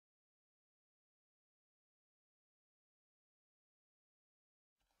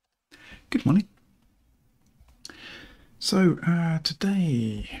Good morning. So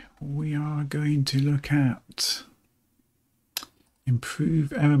today we are going to look at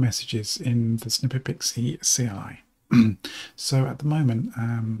improve error messages in the Snippet Pixie CLI. So at the moment,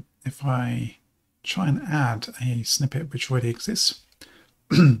 if I try and add a snippet which already exists,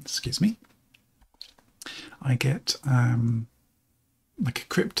 excuse me, I get like a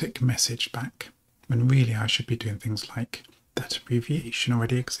cryptic message back, when really I should be doing things like that abbreviation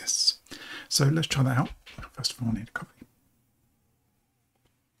already exists. So let's try that out. First of all, I need a copy.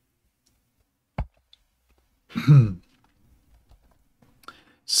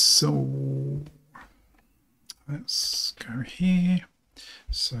 So let's go here.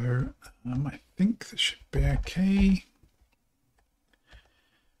 So I think this should be okay.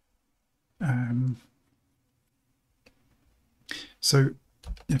 So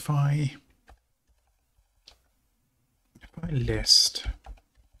if I list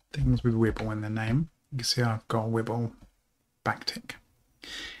things with Wibble in the name, you can see I've got a Wibble backtick.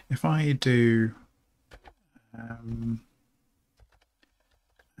 If I do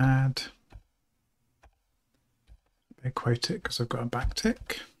add, I quote it because I've got a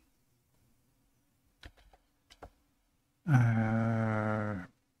backtick.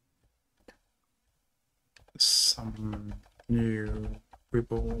 Some new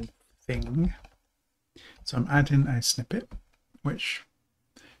Wibble thing. So I'm adding a snippet, which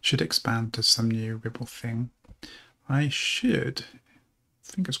should expand to some new Wibble thing. I should,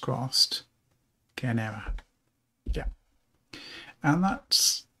 fingers crossed, get an error. Yeah. And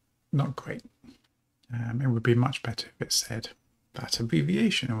that's not great. It would be much better if it said that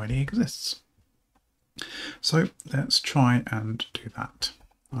abbreviation already exists. So let's try and do that.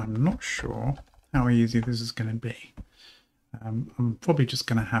 I'm not sure how easy this is going to be. I'm probably just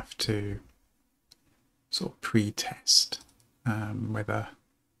going to have to sort of pre-test whether,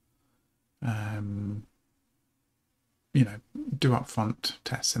 you know, do upfront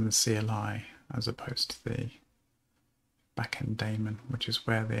tests in the CLI as opposed to the backend daemon, which is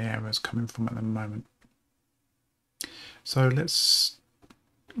where the error is coming from at the moment. So let's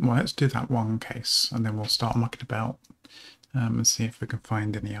do that one case, and then we'll start mucking about and see if we can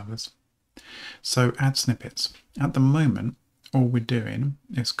find any others. So add snippets. At the moment, all we're doing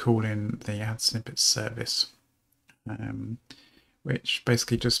is calling the add snippets service, which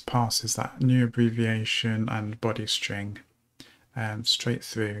basically just passes that new abbreviation and body string straight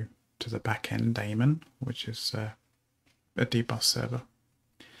through to the backend daemon, which is a dbus server.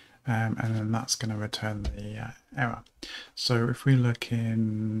 And then that's going to return the error. So if we look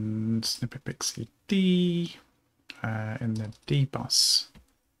in Snippet Pixie D, in the dbus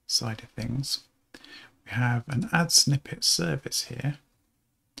side of things, we have an add snippet service here,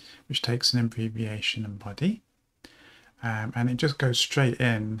 which takes an abbreviation and body, and it just goes straight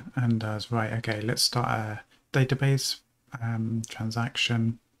in and does, right, okay, let's start a database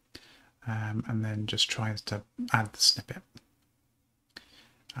transaction, and then just tries to add the snippet.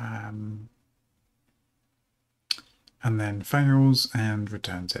 And then fails and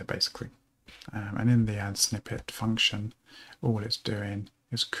returns it basically. And in the add snippet function, all it's doing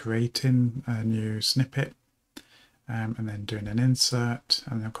is creating a new snippet and then doing an insert,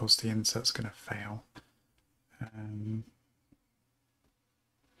 and then of course the insert's going to fail.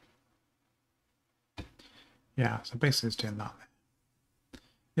 Yeah, so basically it's doing that.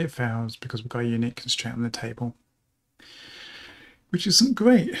 It fails because we've got a unique constraint on the table, which isn't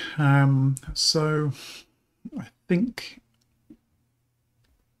great. So I think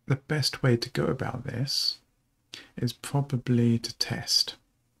the best way to go about this is probably to test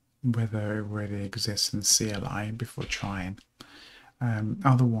whether it already exists in CLI before trying.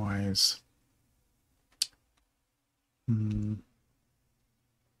 Otherwise,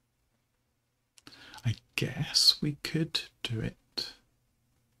 I guess we could do it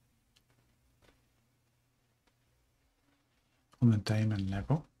on the daemon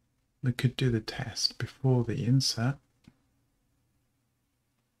level. We could do the test before the insert.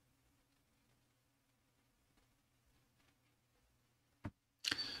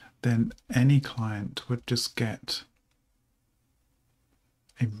 Then any client would just get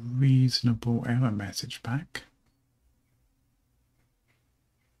a reasonable error message back.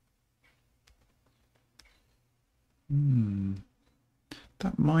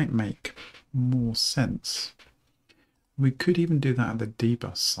 That might make more sense. We could even do that at the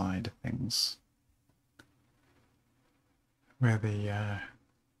dbus side of things, where the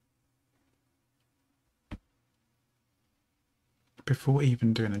before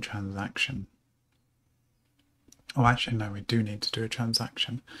even doing a transaction. Oh, actually, no, we do need to do a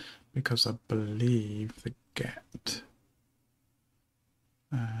transaction because I believe the get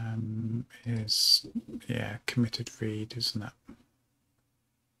is, yeah, committed read, isn't it?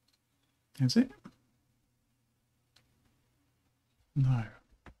 Is it? No.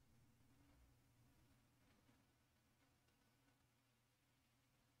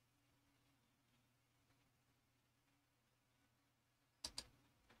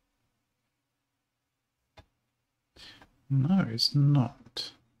 No, it's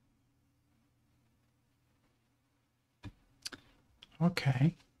not.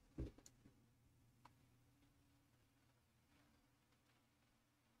 Okay.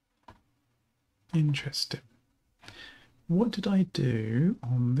 Interesting. What did I do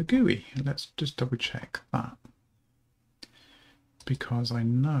on the GUI? Let's just double check that. Because I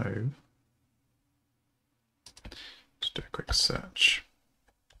know, just do a quick search.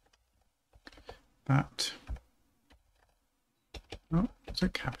 That, oh, is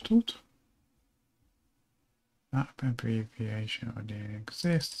it capitaled? That abbreviation already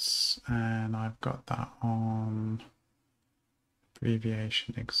exists, and I've got that on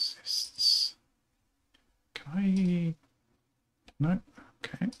abbreviation exists. Can I? No,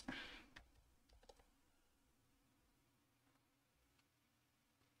 okay.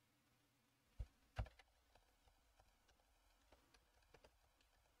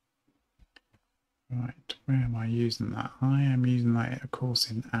 Right, where am I using that? I am using that, of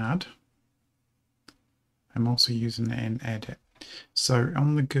course, in add. I'm also using it in edit. So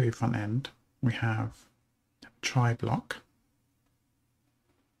on the GUI front end, we have try block,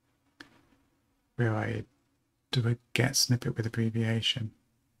 where I do a get snippet with abbreviation.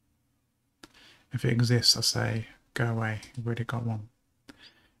 If it exists, I say, go away, you've already got one.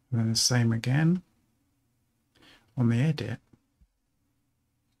 And then the same again. On the edit,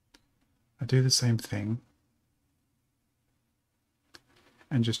 I do the same thing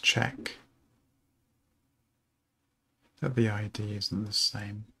and just check that the ID isn't the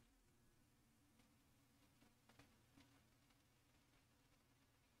same.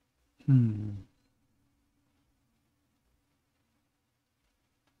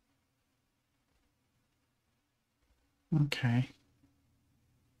 Okay.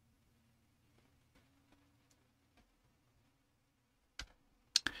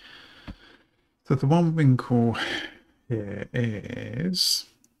 So the one wrinkle here is,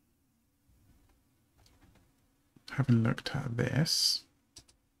 having looked at this,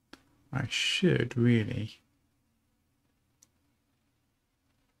 I should really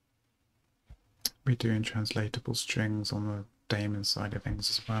be doing translatable strings on the daemon side of things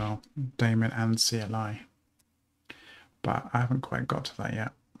as well, daemon and CLI. But I haven't quite got to that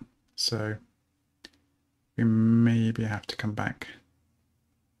yet. So we maybe have to come back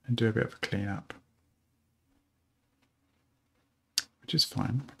and do a bit of a cleanup, which is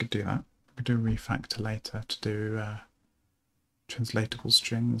fine. I could do that. We could do a refactor later to do translatable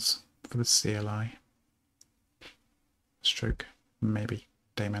strings for the CLI. Stroke, maybe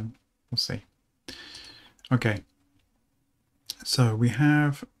daemon. We'll see. Okay. So we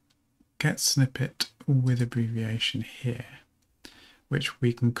have get snippet with abbreviation here, which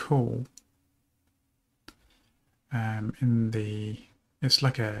we can call in the, it's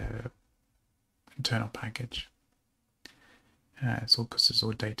like a internal package. It's all because it's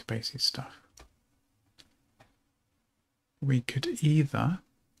all databasey stuff. We could either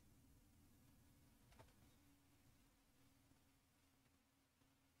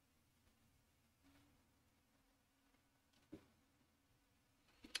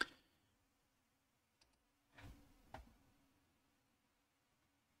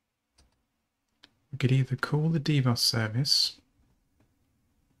call the DBOS service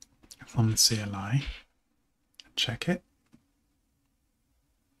from the CLI, check it,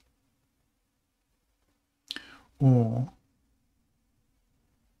 or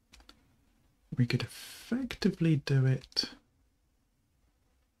we could effectively do it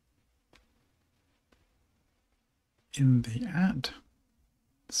in the add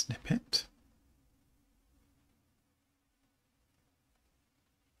snippet.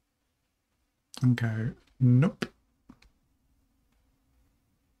 And go, nope.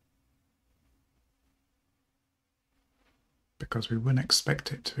 Because we wouldn't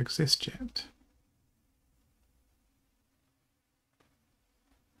expect it to exist yet.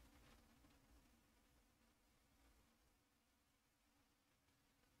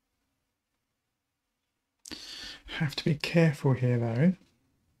 Have to be careful here though.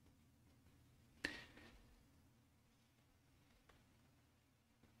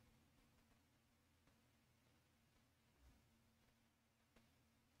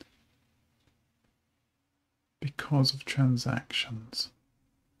 Because of transactions.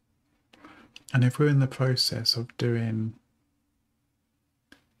 And if we're in the process of doing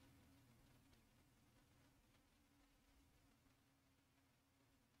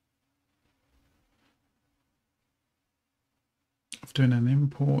of doing an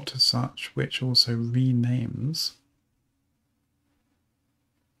import as such, which also renames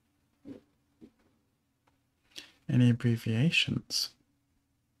any abbreviations.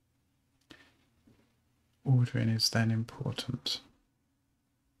 Ordering is then important.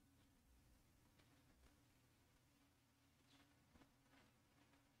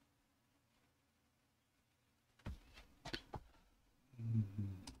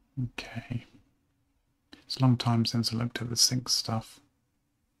 Okay. It's a long time since I looked at the sync stuff.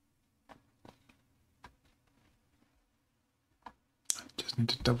 I just need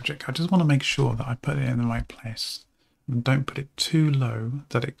to double check. I just want to make sure that I put it in the right place. And don't put it too low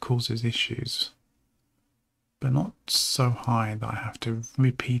that it causes issues, but not so high that I have to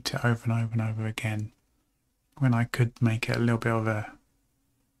repeat it over and over and over again, when I could make it a little bit of a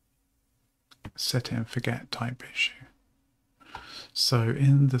set it and forget type issue. So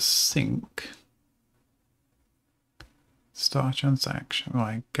in the sync, start a transaction,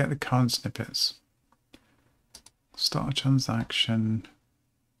 right, get the current snippets, start a transaction,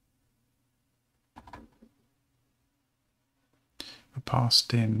 I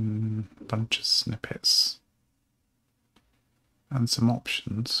passed in a bunch of snippets and some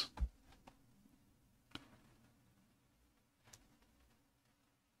options.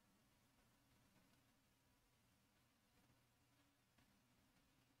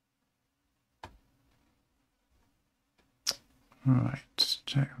 Right,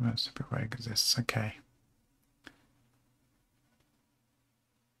 check that snippet where it exists. Okay.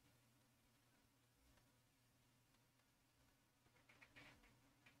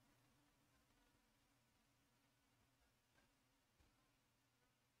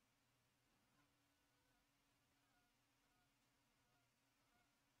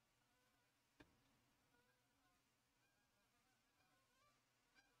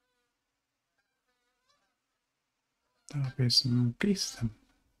 That'll be some geese then.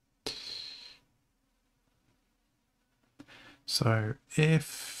 So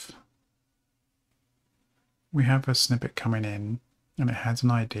if we have a snippet coming in and it has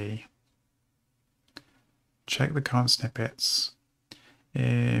an ID, check the current snippets.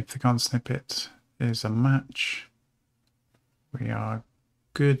 If the current snippet is a match, we are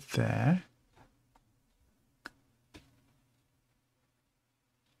good there.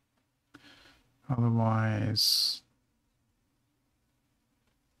 Otherwise,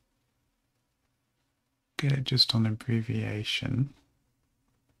 get it just on abbreviation.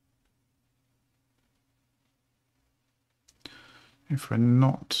 If we're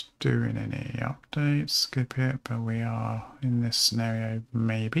not doing any updates, skip it, but we are in this scenario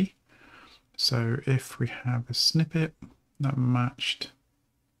maybe. So if we have a snippet that matched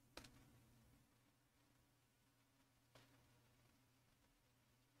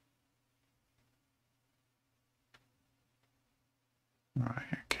right,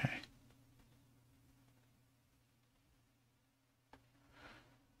 okay.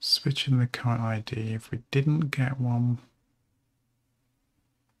 Switching the current ID, if we didn't get one,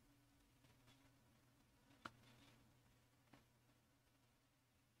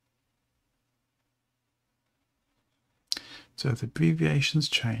 so if the abbreviation's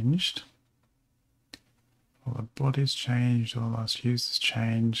changed, or the body's changed, or the last user's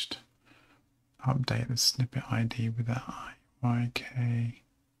changed, update the snippet ID with that IYK.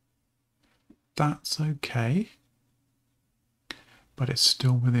 That's okay, but it's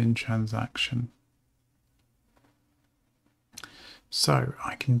still within transaction. So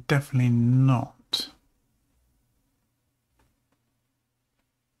I can definitely not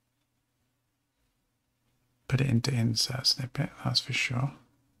put it into insert snippet, that's for sure.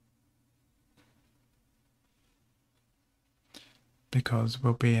 Because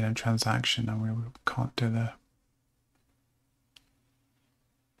we'll be in a transaction and we can't do the...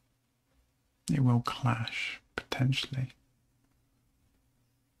 It will clash, potentially.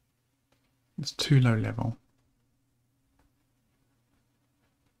 It's too low level.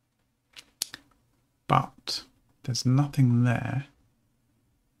 But there's nothing there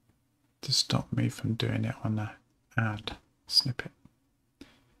to stop me from doing it on the add snippet,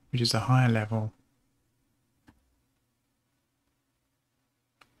 which is a higher level.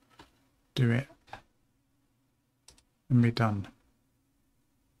 Do it and be done.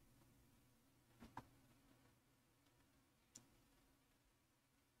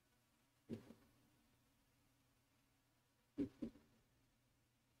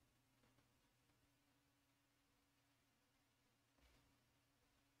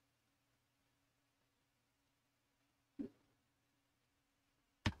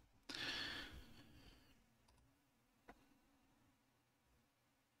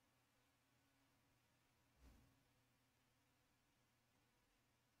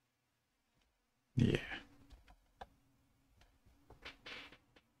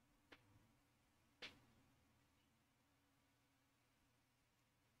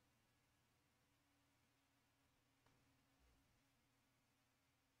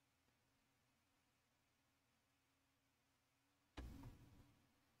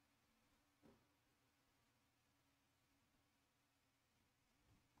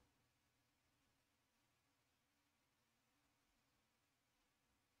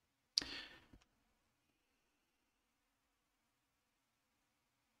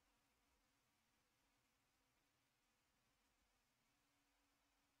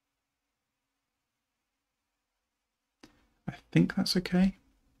 think that's okay.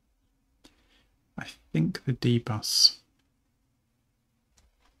 I think the dbus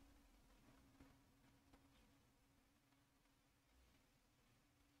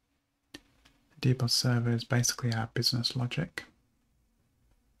server is basically our business logic.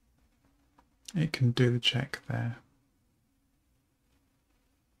 It can do the check there.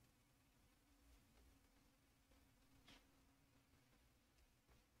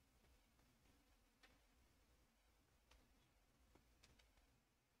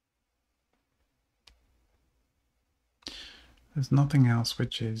 There's nothing else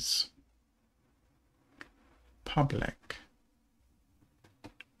which is public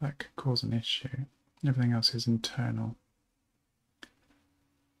that could cause an issue. Everything else is internal.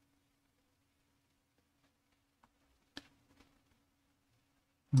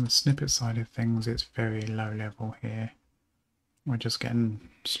 On the snippet side of things, it's very low level here. We're just getting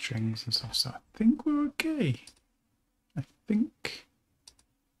strings and stuff, so I think we're okay. I think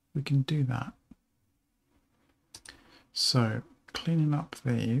we can do that. So, cleaning up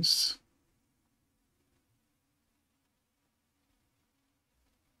these.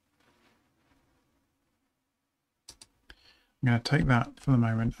 I'm going to take that for the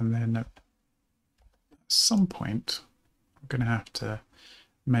moment, and then at some point I'm going to have to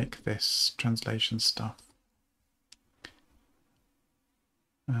make this translation stuff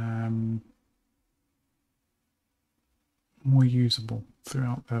more usable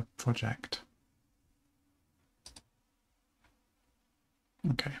throughout the project.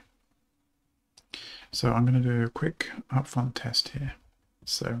 Okay, so I'm going to do a quick upfront test here.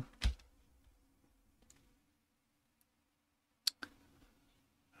 So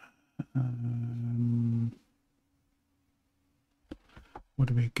what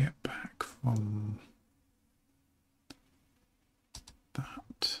do we get back from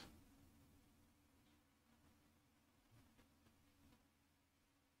that?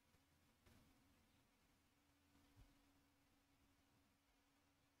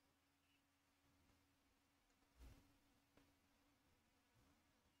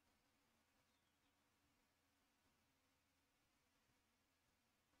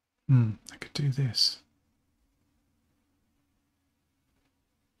 I could do this.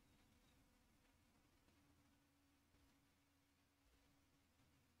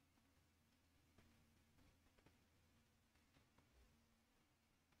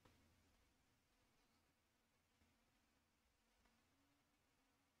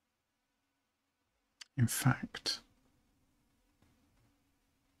 In fact,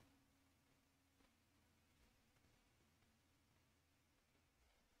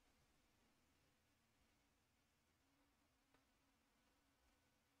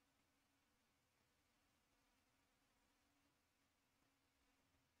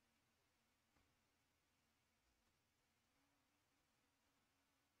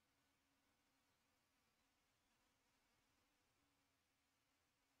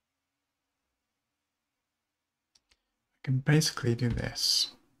 I can basically do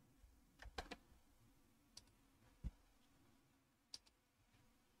this.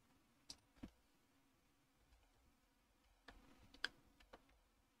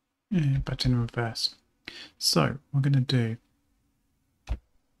 Yeah, but in reverse. So we're going to do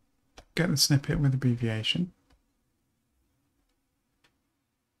get the snippet with abbreviation.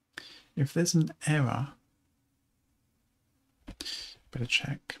 If there's an error, better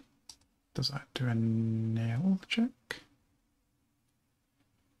check. Does that do a nil check?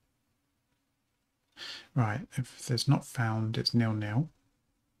 Right, if there's not found, it's nil.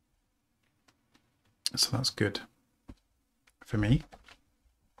 So that's good for me.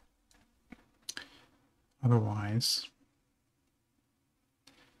 Otherwise,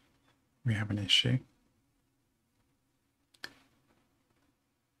 we have an issue.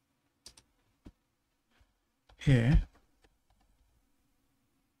 Here,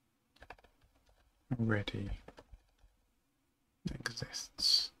 already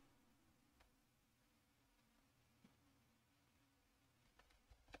exists.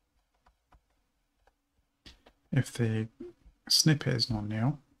 If the snippet is not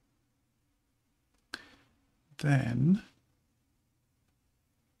nil, then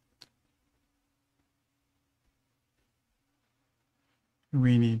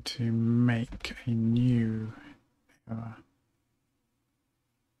we need to make a new error.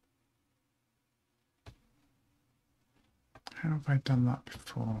 How have I done that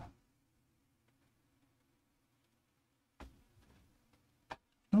before?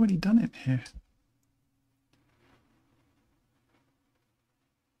 I've already done it here.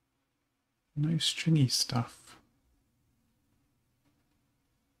 No stringy stuff.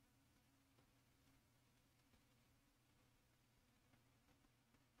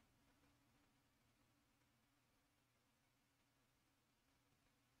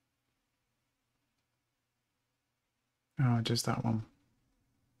 Oh, just that one.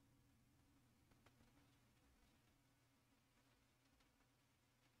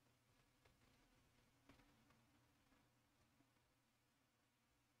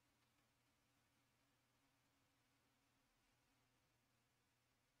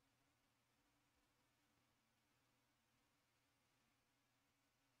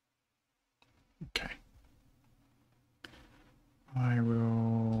 Okay. I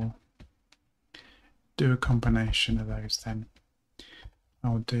will do a combination of those then.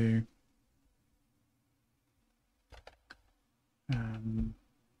 I'll do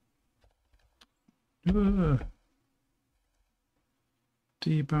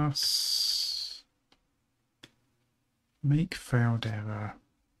dbus make failed error.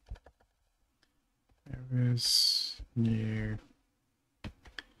 Errors new.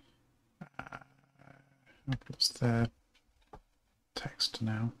 What's the text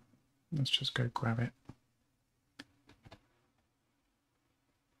now? Let's just go grab it.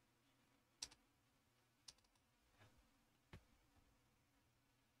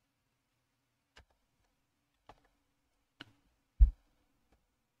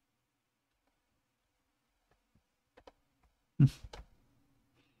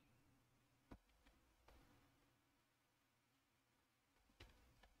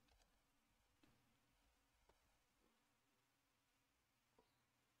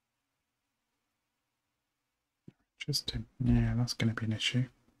 Interesting. Yeah, that's going to be an issue.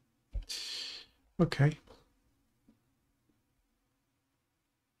 Okay.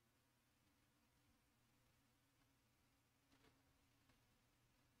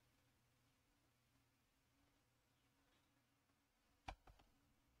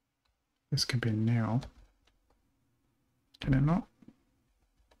 This can be nil. Can it not?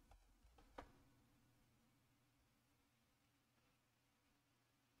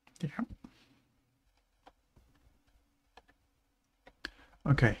 Yeah.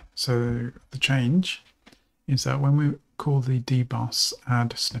 Okay, so the change is that when we call the dbus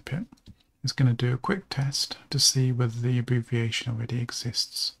add snippet, it's going to do a quick test to see whether the abbreviation already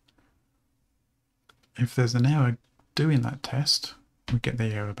exists. If there's an error doing that test, we get the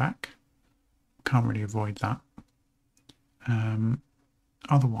error back. Can't really avoid that.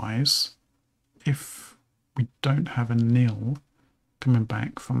 Otherwise, if we don't have a nil coming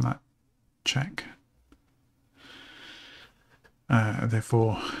back from that check,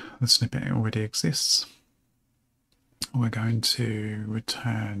 therefore the snippet already exists, we're going to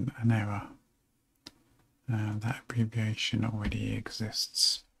return an error. That abbreviation already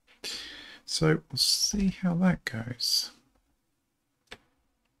exists. So we'll see how that goes.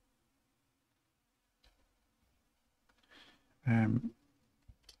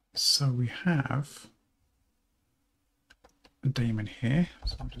 So we have a daemon here,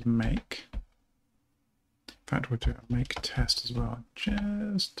 so I'll just make. In fact, we'll do a make test as well,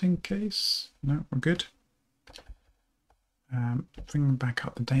 just in case. No, we're good. Bring back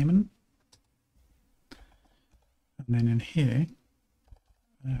up the daemon. And then in here,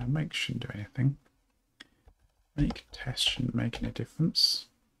 make shouldn't do anything. Make test shouldn't make any difference.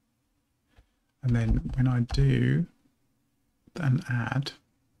 And then when I do an add,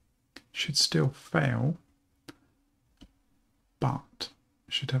 should still fail, but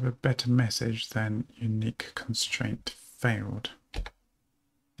should have a better message than unique constraint failed.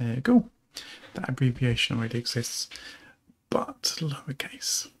 There you go. That abbreviation already exists, but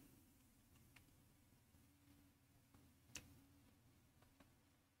lowercase.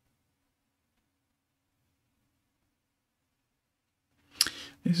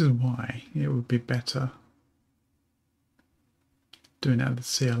 This is why it would be better doing it at the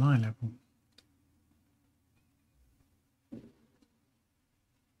CLI level.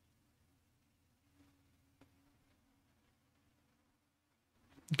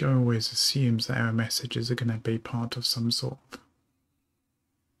 Go always assumes that error messages are going to be part of some sort of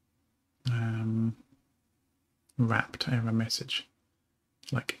wrapped error message,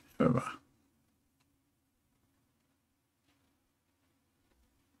 like error.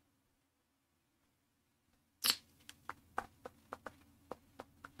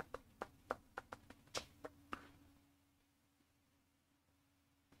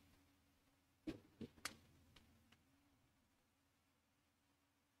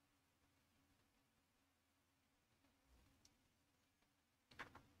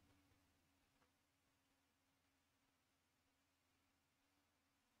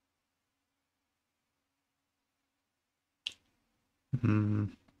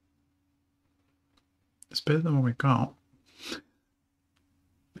 It's better than what we got.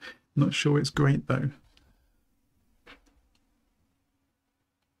 Not sure it's great though.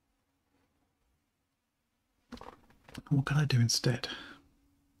 What can I do instead?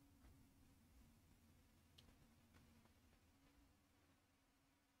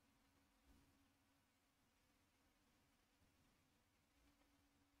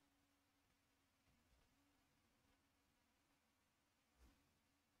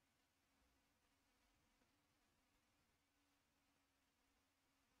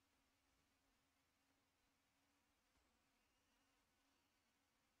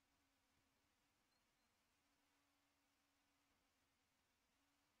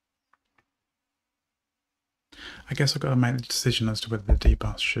 I guess I've got to make the decision as to whether the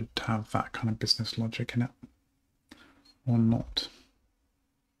dbus should have that kind of business logic in it or not.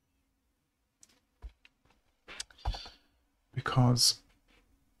 Because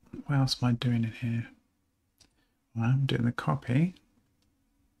what else am I doing in here? Well, I'm doing the copy,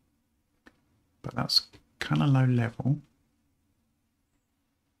 but that's kind of low level.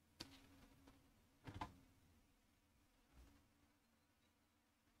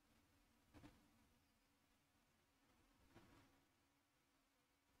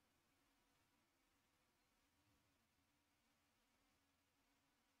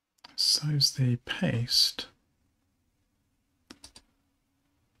 So's the paste.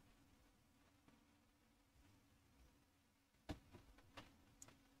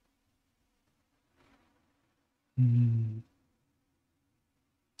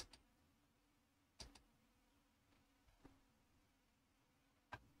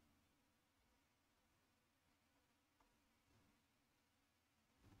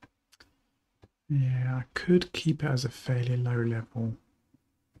 Yeah, I could keep it as a fairly low level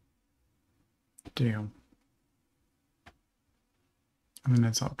deal. And then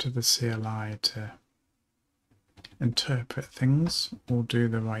it's up to the CLI to interpret things or do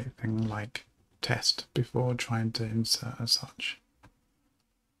the right thing, like test before trying to insert as such.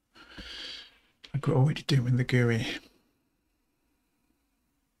 Like we're already doing the GUI.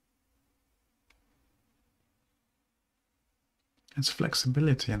 There's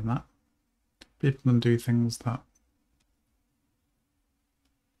flexibility in that. People can do things that,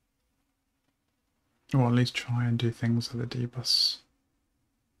 or at least try and do things that the dbus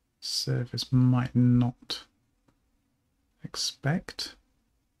service might not expect.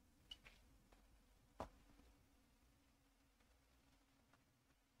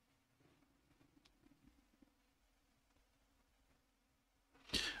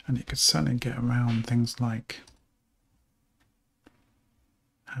 And you could certainly get around things like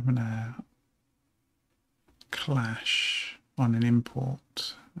having a clash on an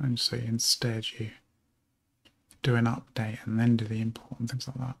import, and so instead you do an update and then do the import and things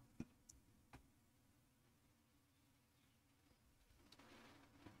like that.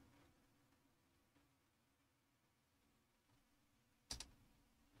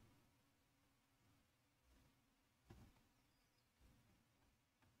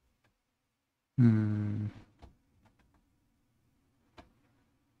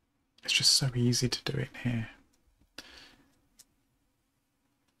 It's just so easy to do it here.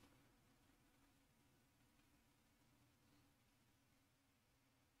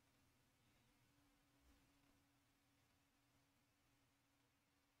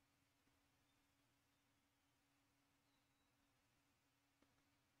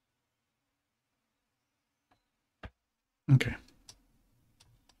 Okay.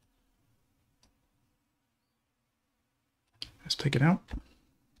 Let's take it out.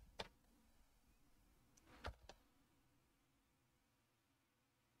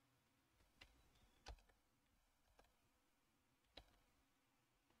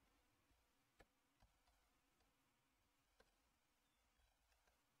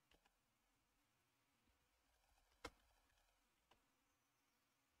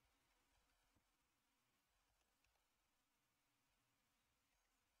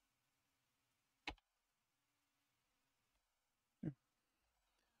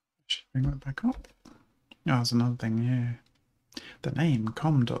 Bring that back up. Oh, there's another thing, yeah. The name,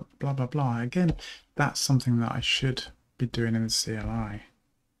 com dot blah blah blah. Again, that's something that I should be doing in the CLI.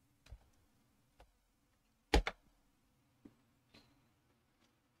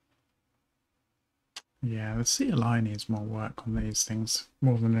 Yeah, the CLI needs more work on these things,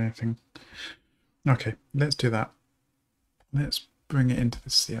 more than anything. Okay, let's do that. Let's bring it into the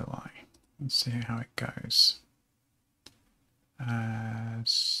CLI and see how it goes.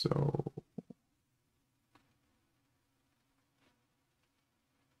 So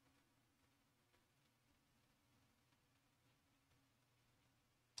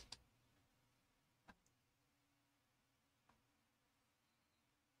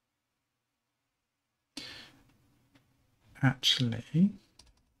actually,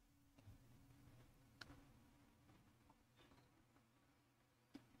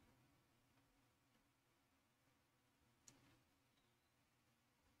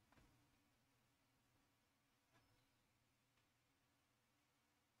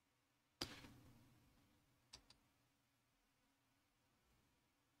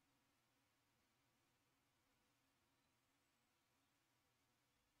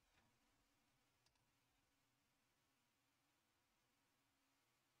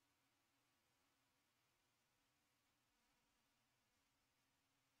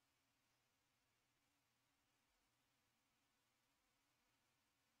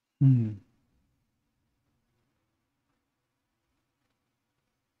 Hmm.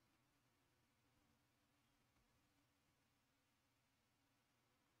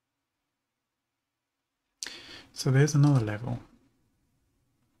 So there's another level.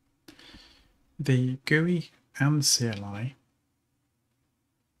 The GUI and CLI,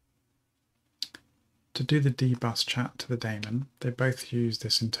 to do the dbus chat to the daemon, they both use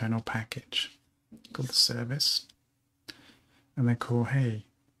this internal package called the service. And they call, hey,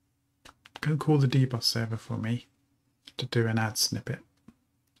 go call the dbus server for me to do an add snippet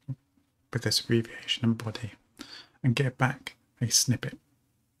with this abbreviation and body, and get back a snippet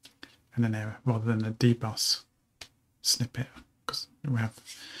and an error rather than a dbus snippet, because you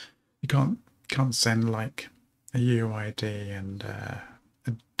can't send like a UID and a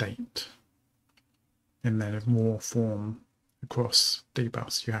date in their raw form across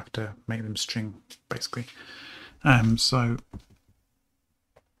dbus. You have to make them string basically. So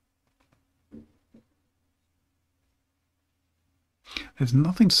there's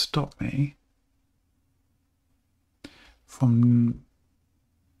nothing to stop me from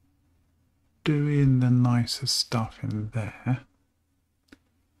doing the nicer stuff in there.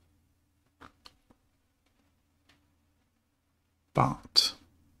 But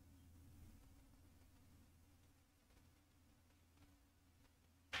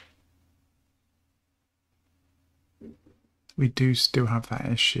we do still have that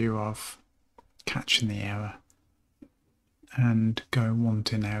issue of catching the error and Go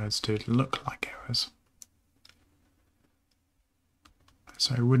wanting errors to look like errors.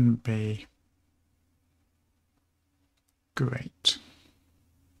 So it wouldn't be great.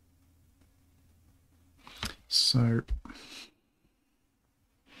 So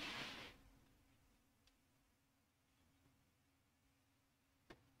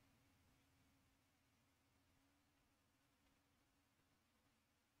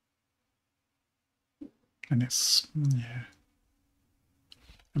and it's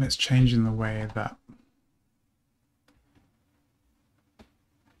changing the way that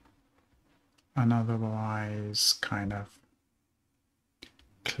an otherwise kind of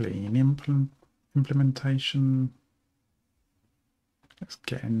clean implementation. It's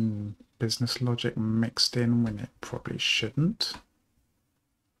getting business logic mixed in when it probably shouldn't.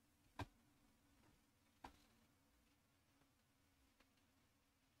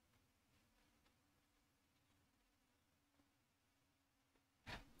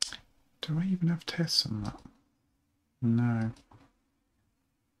 Do I even have tests on that? No.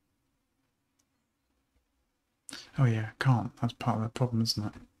 Oh yeah, I can't. That's part of the problem, isn't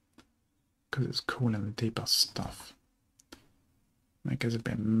it? Because it's calling the dbus stuff. It gets a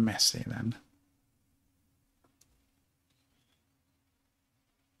bit messy then.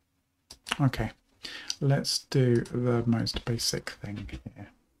 Okay, let's do the most basic thing here.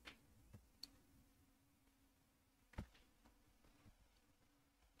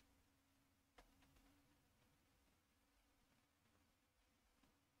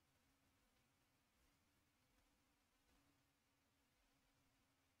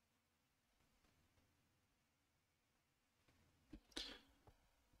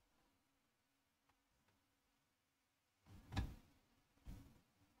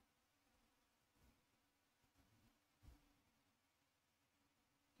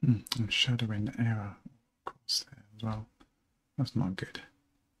 And shadowing error, of course, there as well. That's not good.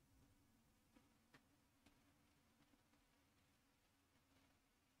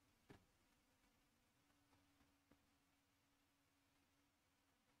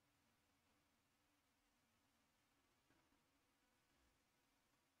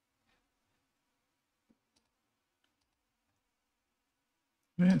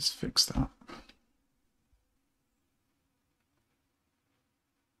 Let's fix that.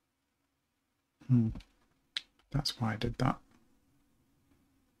 That's why I did that.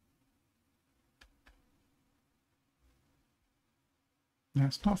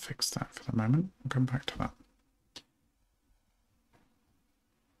 Let's not fix that for the moment. We'll come back to that.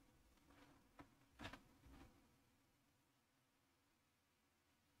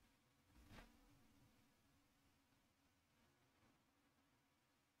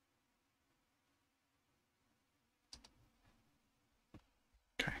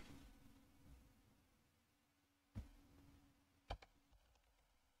 Okay.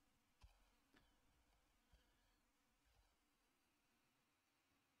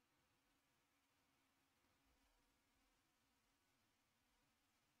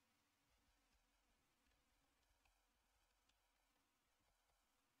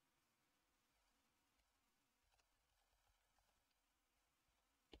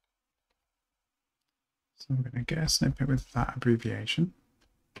 So I'm going to get a snippet with that abbreviation.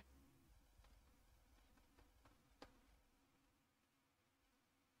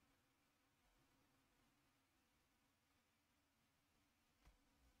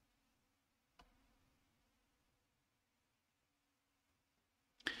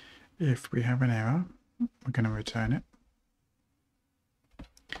 If we have an error, we're going to return it.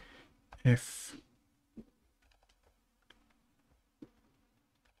 If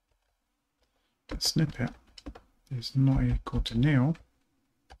the snippet is not equal to nil,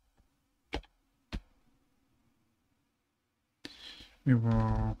 we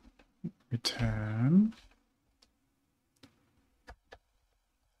will return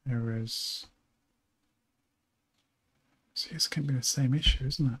errors. See, this can be the same issue,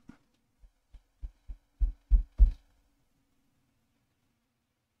 isn't it?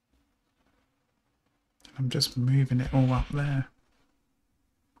 I'm just moving it all up there.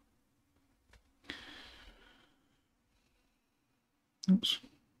 Oops.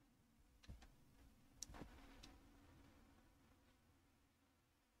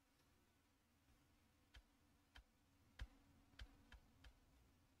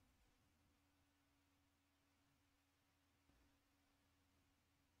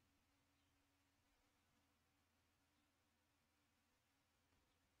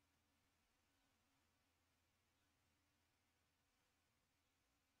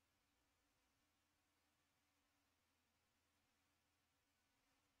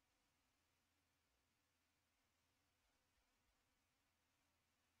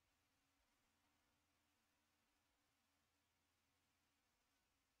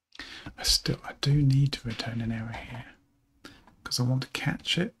 I do need to return an error here because I want to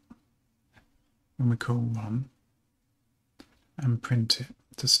catch it when we call run and print it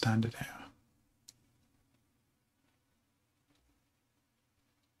to standard error.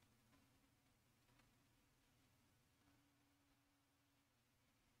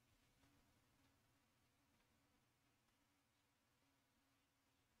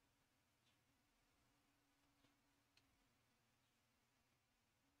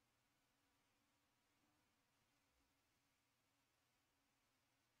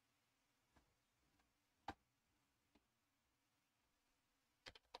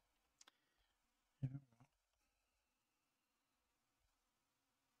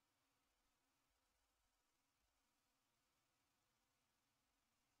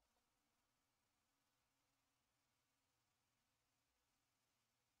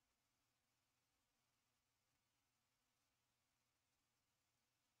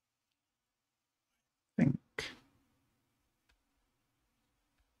 I think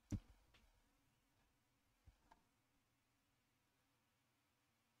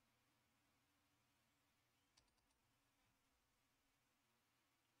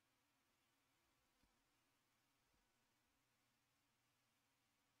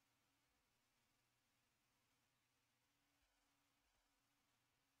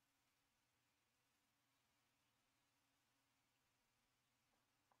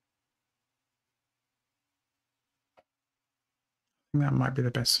that might be the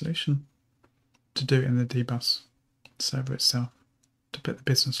best solution, to do it in the dbus server itself, to put the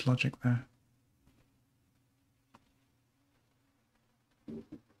business logic there.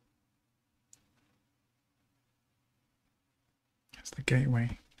 That's the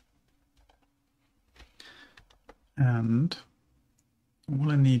gateway. And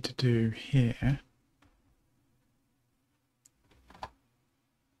all I need to do here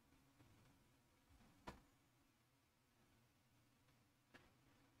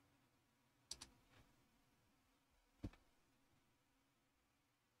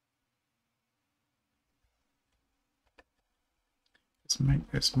is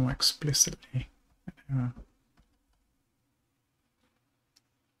make this more explicitly an error.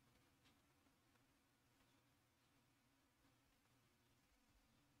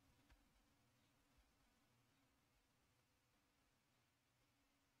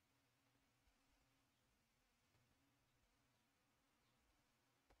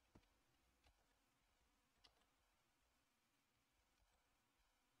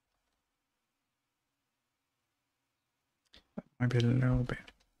 Might be a little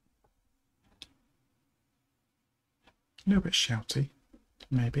bit shouty,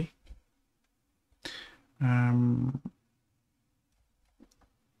 maybe. Yeah.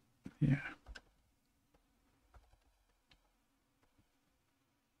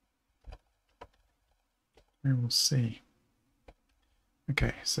 We will see.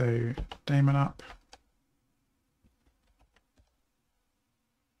 Okay, so daemon up.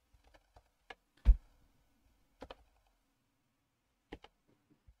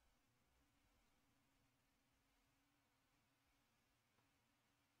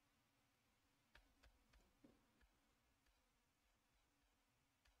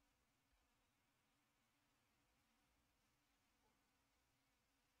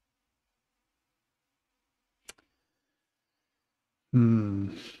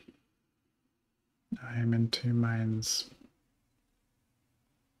 I'm in two minds.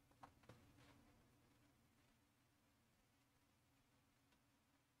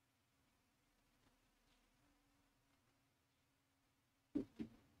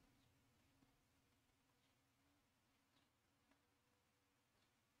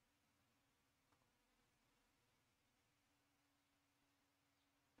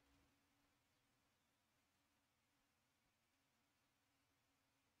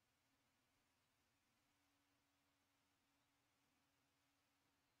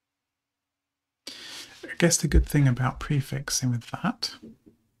 I guess the good thing about prefixing with that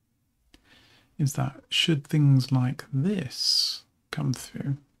is that should things like this come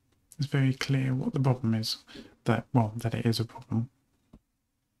through, it's very clear what the problem is, that it is a problem.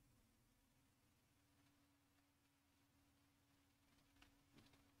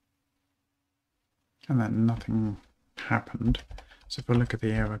 And then nothing happened. So if we look at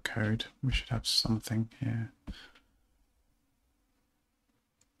the error code, we should have something here.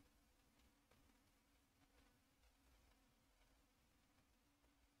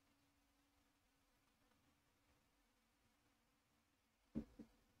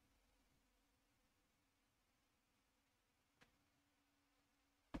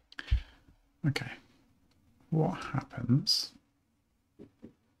 Okay, what happens?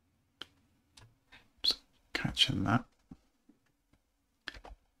 Just catching that.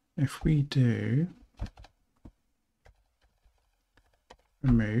 If we do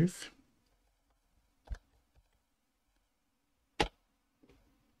remove, and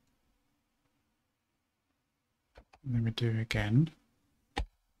then we do again,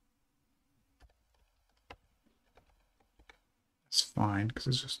 it's fine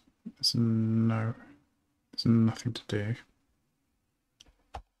because there's nothing to do.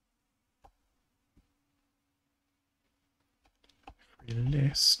 If we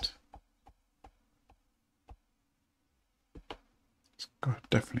list, it's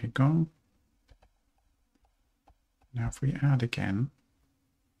definitely gone. Now if we add again,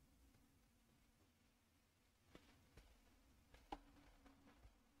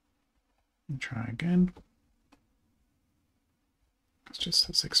 and try again, it's just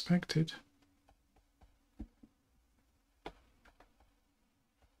as expected.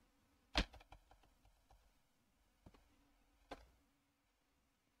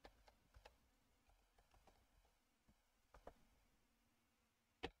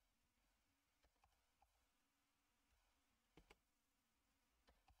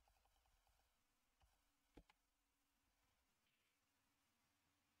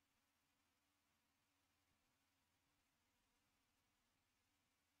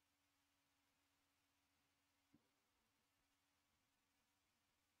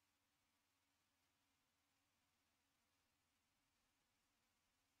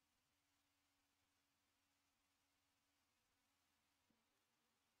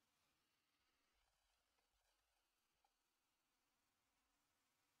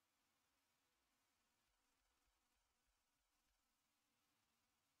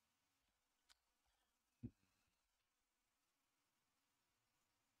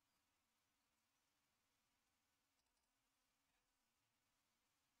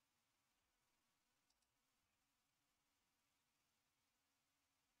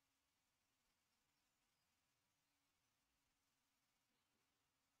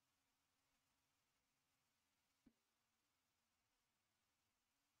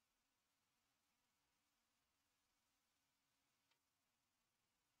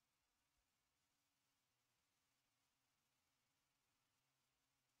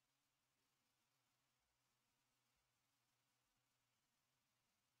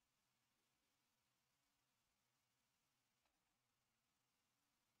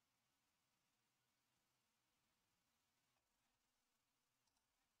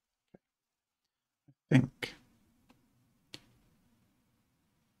 Think.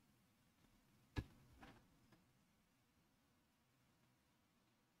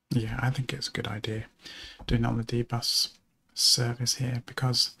 Yeah, I think it's a good idea doing it on the dbus service here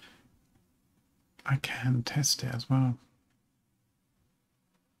because I can test it as well.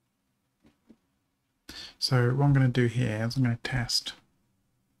 So what I'm going to do here is I'm going to test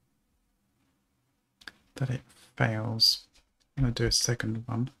that it fails. I'm going to do a second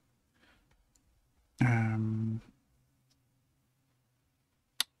one.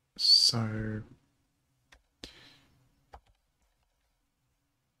 So I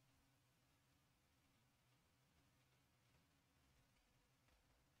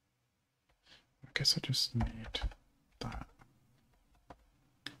guess I just need that.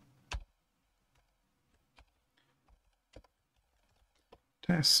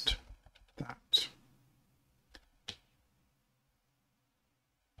 Test that.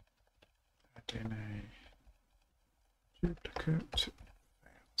 duplicate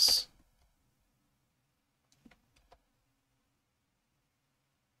fails.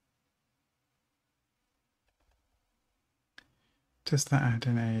 Does that add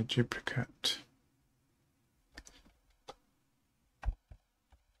in a duplicate?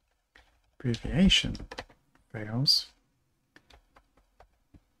 Abbreviation fails.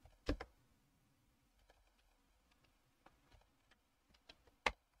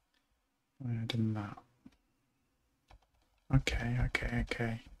 Add in that.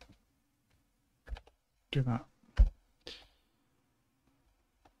 Okay. Do that.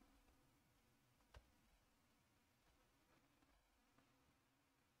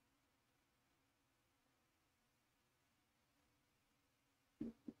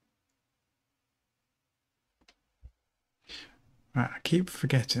 Right, I keep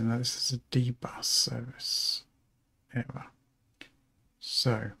forgetting that this is a dbus service error.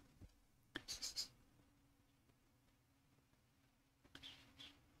 So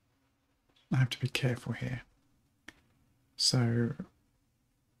I have to be careful here. So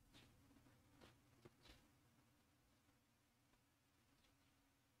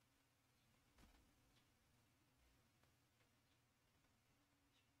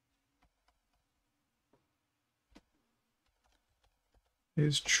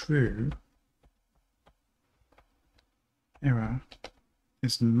is true error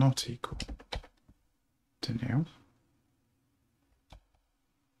is not equal to nil.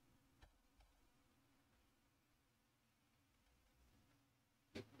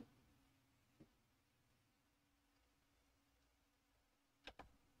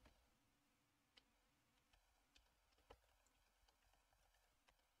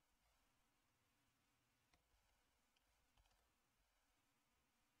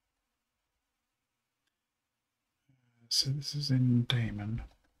 So this is in daemon.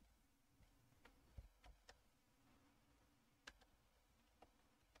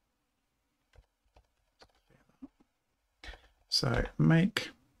 So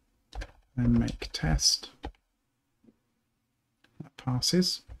make, then make test. That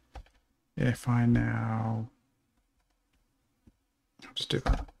passes. If I now, I'll just do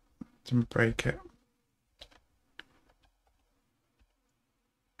that to break it.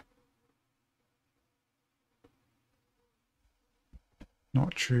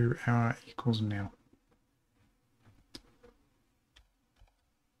 Not true, error equals nil.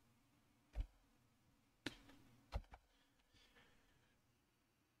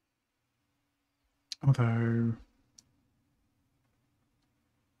 Although,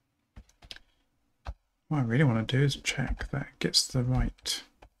 what I really want to do is check that it gets the right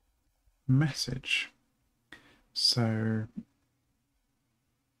message. So,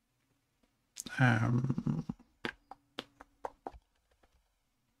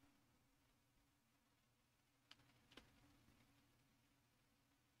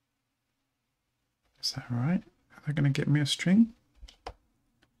 is that right? Are they going to get me a string?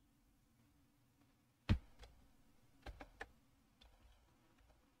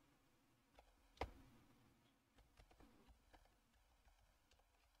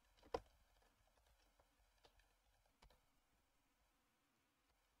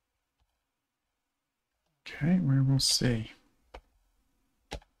 Okay, we will see.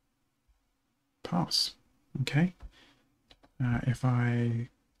 Pass. Okay. If I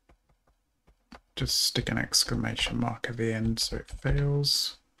just stick an exclamation mark at the end so it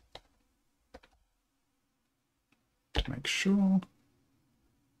fails to make sure.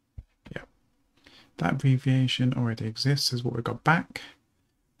 Yeah, that abbreviation already exists is what we got back,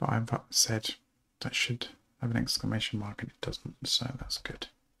 but I've said that should have an exclamation mark and it doesn't, so that's good.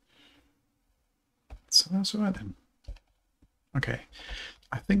 So that's all right then. Okay,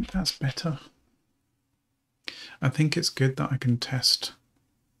 I think that's better. I think it's good that I can test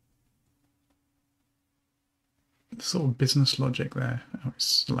the sort of business logic there.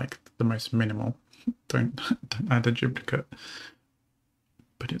 It's like the most minimal. Don't add a duplicate.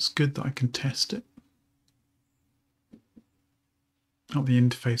 But it's good that I can test it. Not the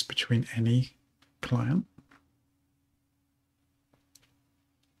interface between any client.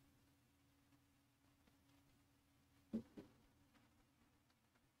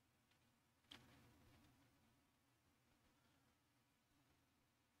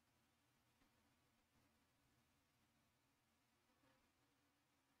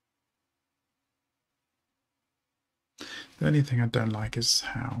 The only thing I don't like is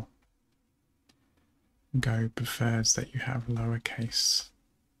how Go prefers that you have lowercase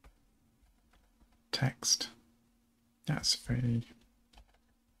text. That's very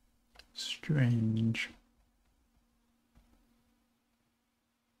strange.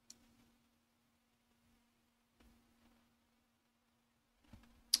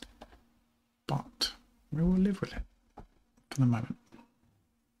 We will live with it for the moment.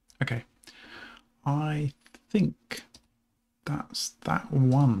 Okay, I think that's that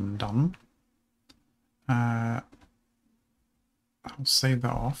one done. I'll save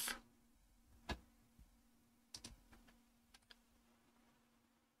that off.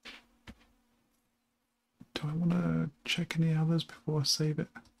 Do I want to check any others before I save it?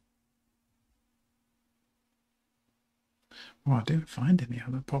 Well, I didn't find any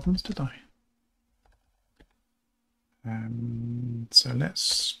other problems, did I? So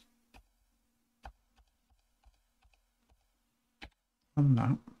let's run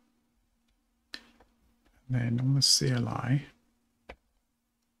that. And then on the CLI,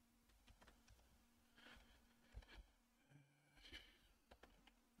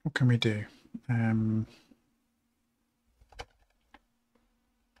 what can we do?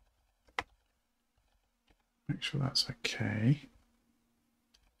 Make sure that's okay.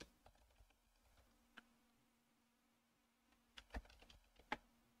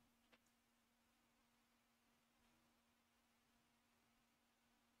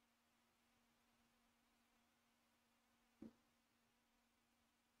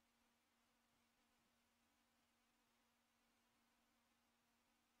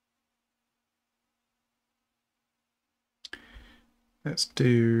 Let's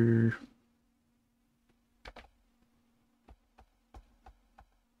do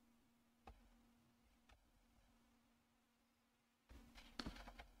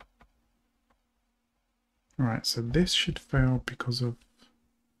right, so this should fail because of,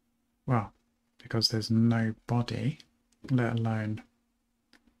 well, because there's no body, let alone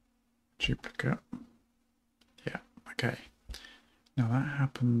duplicate. Yeah, okay. Now that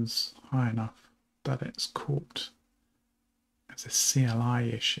happens high enough that it's caught as a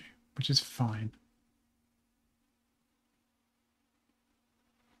CLI issue, which is fine.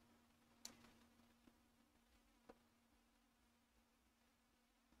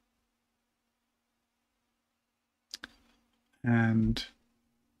 And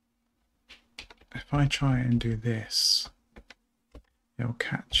if I try and do this, it'll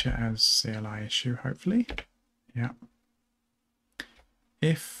catch it as CLI issue, hopefully. Yeah.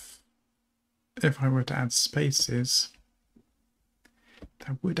 If I were to add spaces,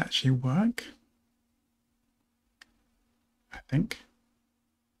 that would actually work, I think,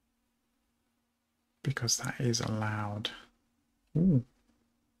 because that is allowed. Ooh.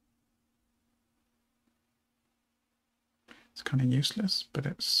 It's kind of useless, but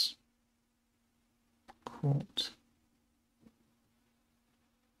it's caught.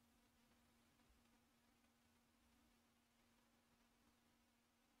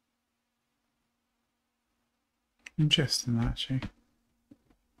 Interesting, actually.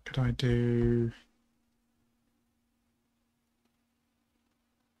 Could I do...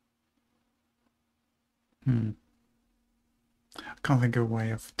 I can't think of a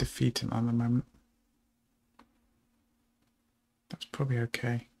way of defeating that at the moment. That's probably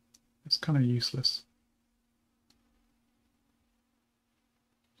okay. It's kind of useless.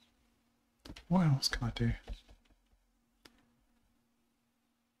 What else can I do?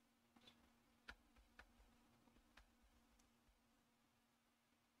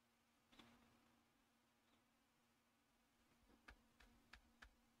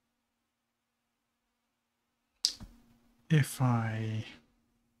 If I...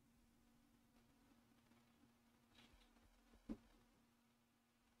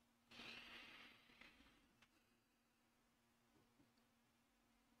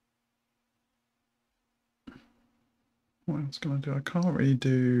 What else can I do? I can't really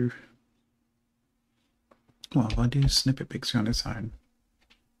do... Well, if I do Snippet Pixie on its own,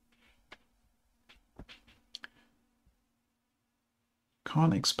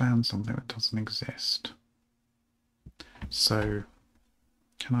 can't expand something that doesn't exist. So,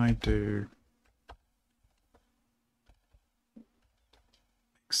 can I do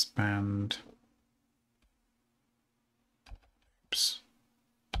expand? Oops.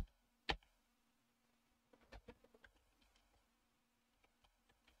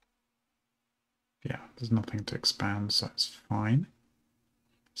 Yeah, there's nothing to expand, so it's fine.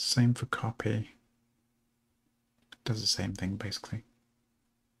 Same for copy. Does the same thing basically.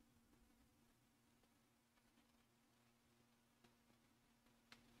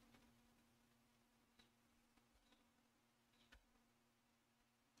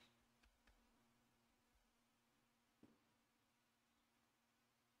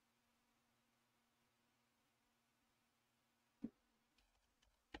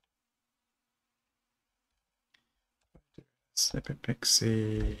 Snippet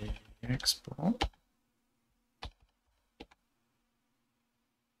Pixie export.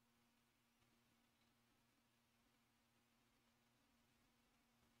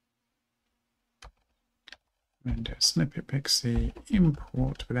 And do a Snippet Pixie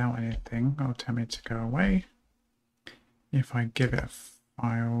import without anything. It'll tell me to go away. If I give it a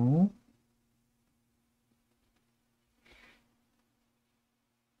file,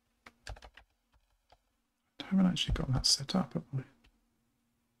 I haven't actually got that set up, have I?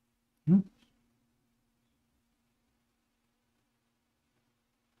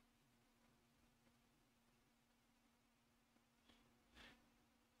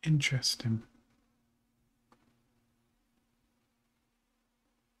 Interesting.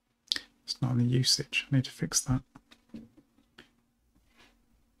 It's not on the usage. I need to fix that.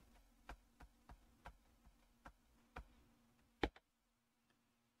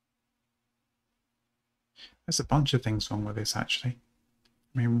 There's a bunch of things wrong with this actually.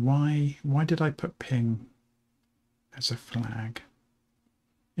 I mean, why did I put ping as a flag?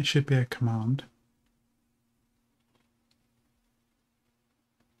 It should be a command.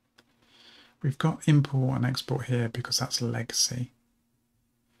 We've got import and export here because that's legacy.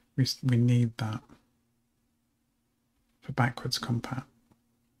 We need that for backwards compat.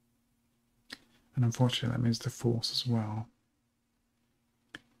 And unfortunately that means the force as well.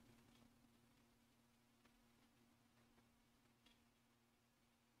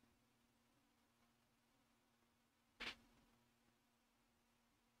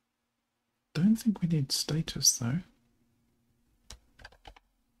 Don't think we need status though.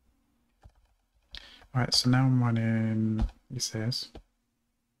 Alright, so now I'm running this.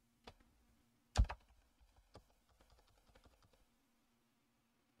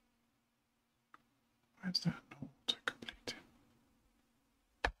 Why is that not auto-completing?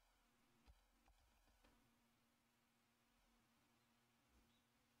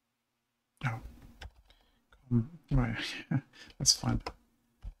 Oh. Right, that's fine.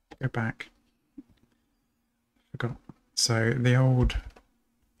 Go back. Forgot. So the old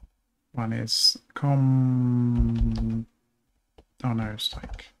one is com. Oh no, it's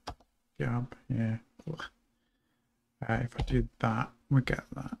like gab. Yeah. If I do that, we get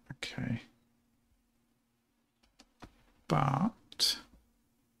that. Okay. But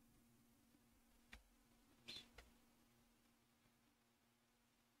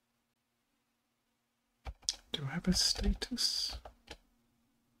do I have a status?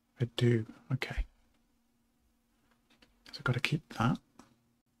 I do. Okay. So I've got to keep that.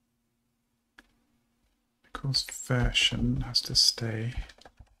 Because version has to stay.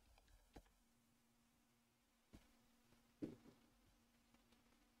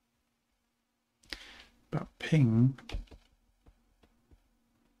 But ping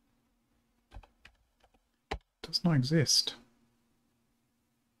does not exist.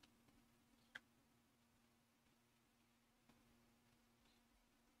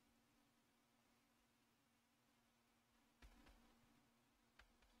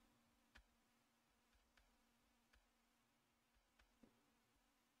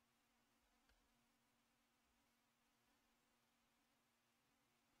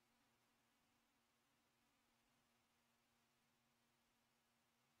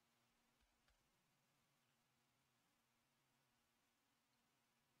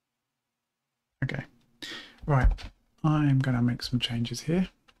 Okay, right, I'm going to make some changes here.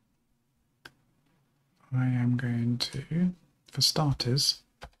 I am going to, for starters,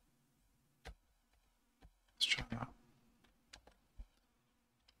 let's try that.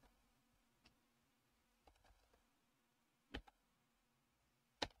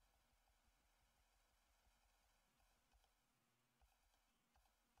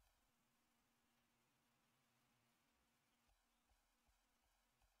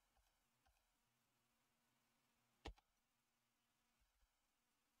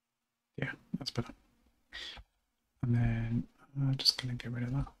 Yeah, that's better. And then I'm just going to get rid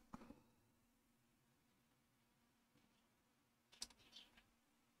of that.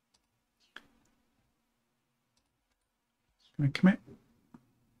 Going to commit.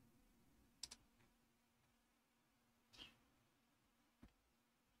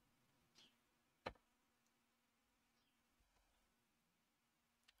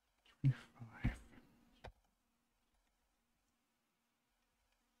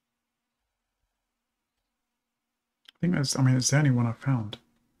 I think that's, I mean, it's the only one I've found.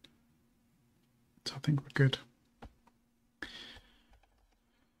 So I think we're good.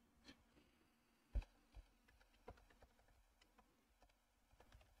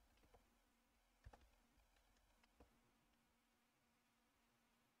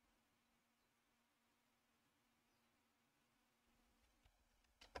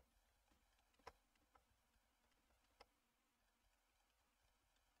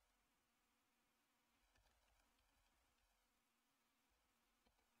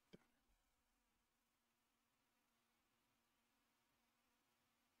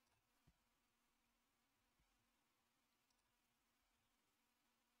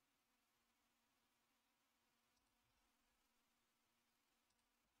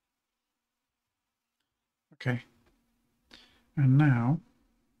 Okay. And now,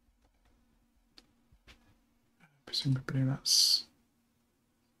 presumably that's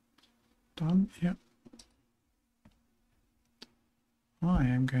done. Yep. I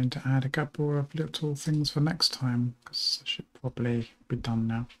am going to add a couple of little things for next time because I should probably be done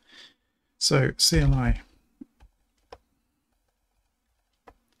now. So CLI.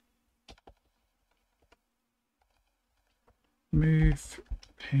 Move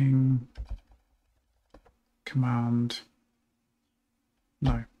ping command.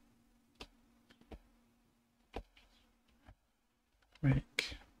 No.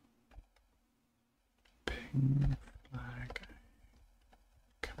 Make ping flag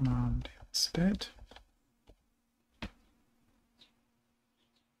command instead.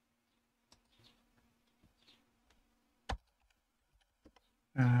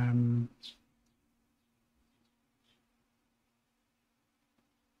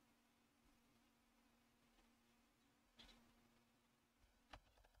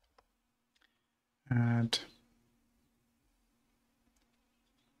 Add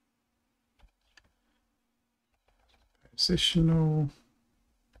positional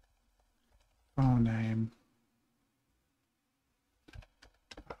file name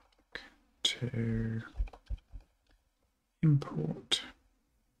to import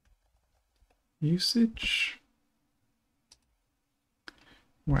usage.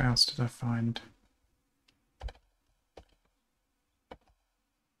 What else did I find?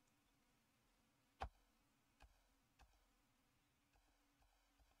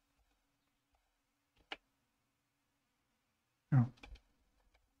 Oh.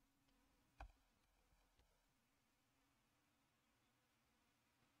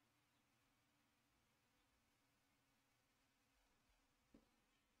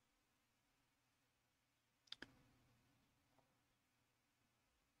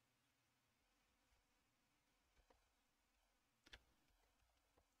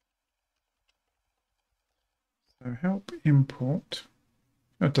 So help import.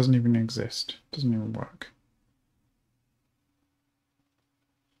 Oh, it doesn't even exist. It doesn't even work.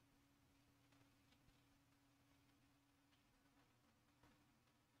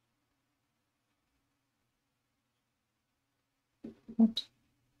 What?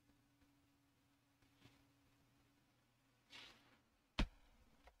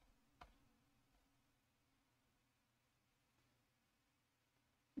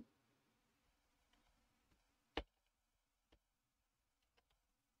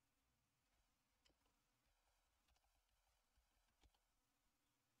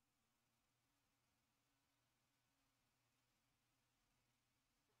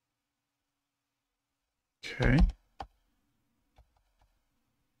 Okay.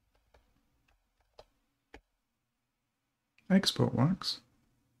 Export works.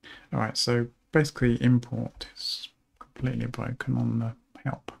 All right, so basically import is completely broken on the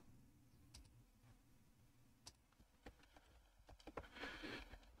help.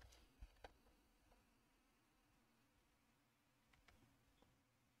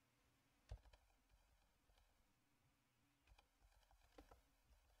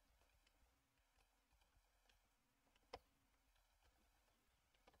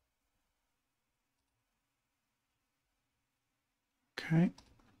 Okay.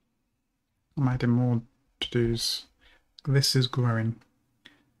 I'm adding more to-dos. This is growing.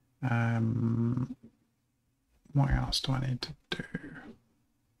 What else do I need to do?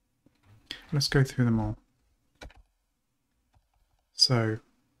 Let's go through them all. So,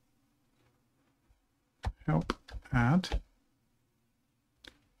 help add.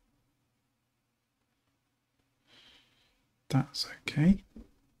 That's okay.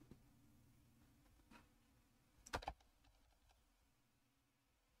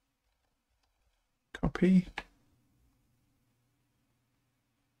 Copy.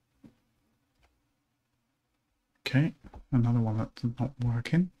 Okay, another one that's not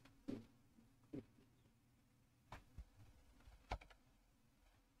working.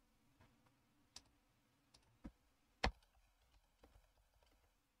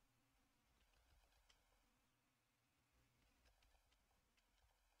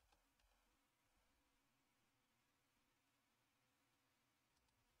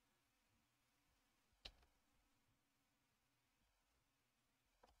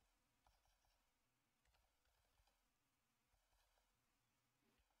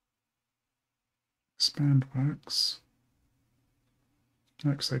 Expand works.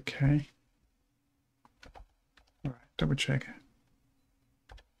 Looks okay. All right, double check.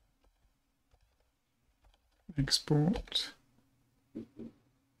 Export. I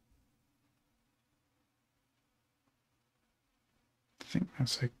think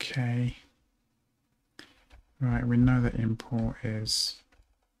that's okay. Right, we know that import is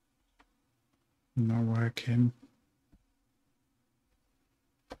not working.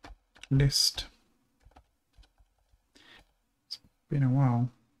 List. It's been a while.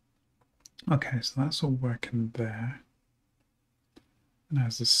 Okay, so that's all working there. And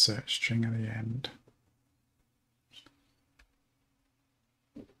there's the search string at the end.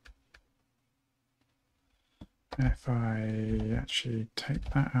 If I actually take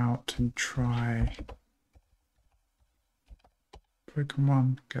that out and try broken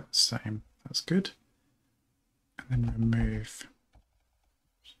one, get the same. That's good. And then remove.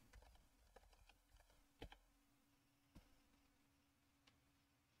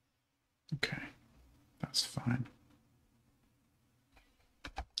 Okay, that's fine.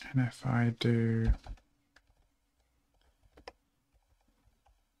 And if I do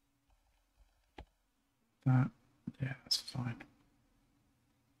that, yeah, that's fine.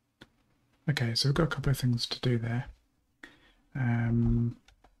 Okay, so we've got a couple of things to do there.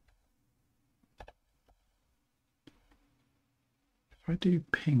 If I do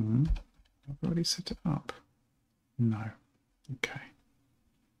ping, I've already set it up. No. Okay.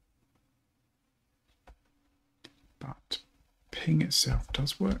 But ping itself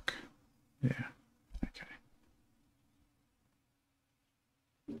does work. Yeah. Okay.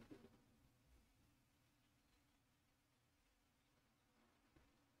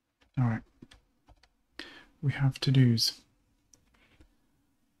 All right. We have to-dos.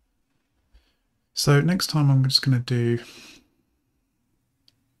 So next time I'm just going to do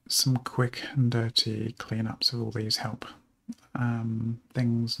some quick and dirty cleanups of all these help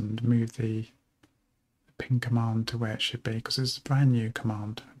things and move the ping command to where it should be, because it's a brand new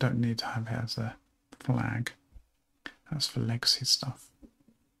command. I don't need to have it as a flag. That's for legacy stuff.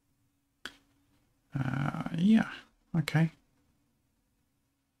 Yeah, okay.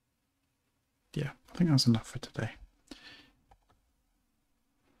 Yeah, I think that's enough for today.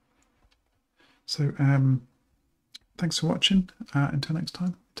 So thanks for watching. Until next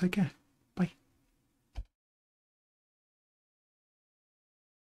time, take care.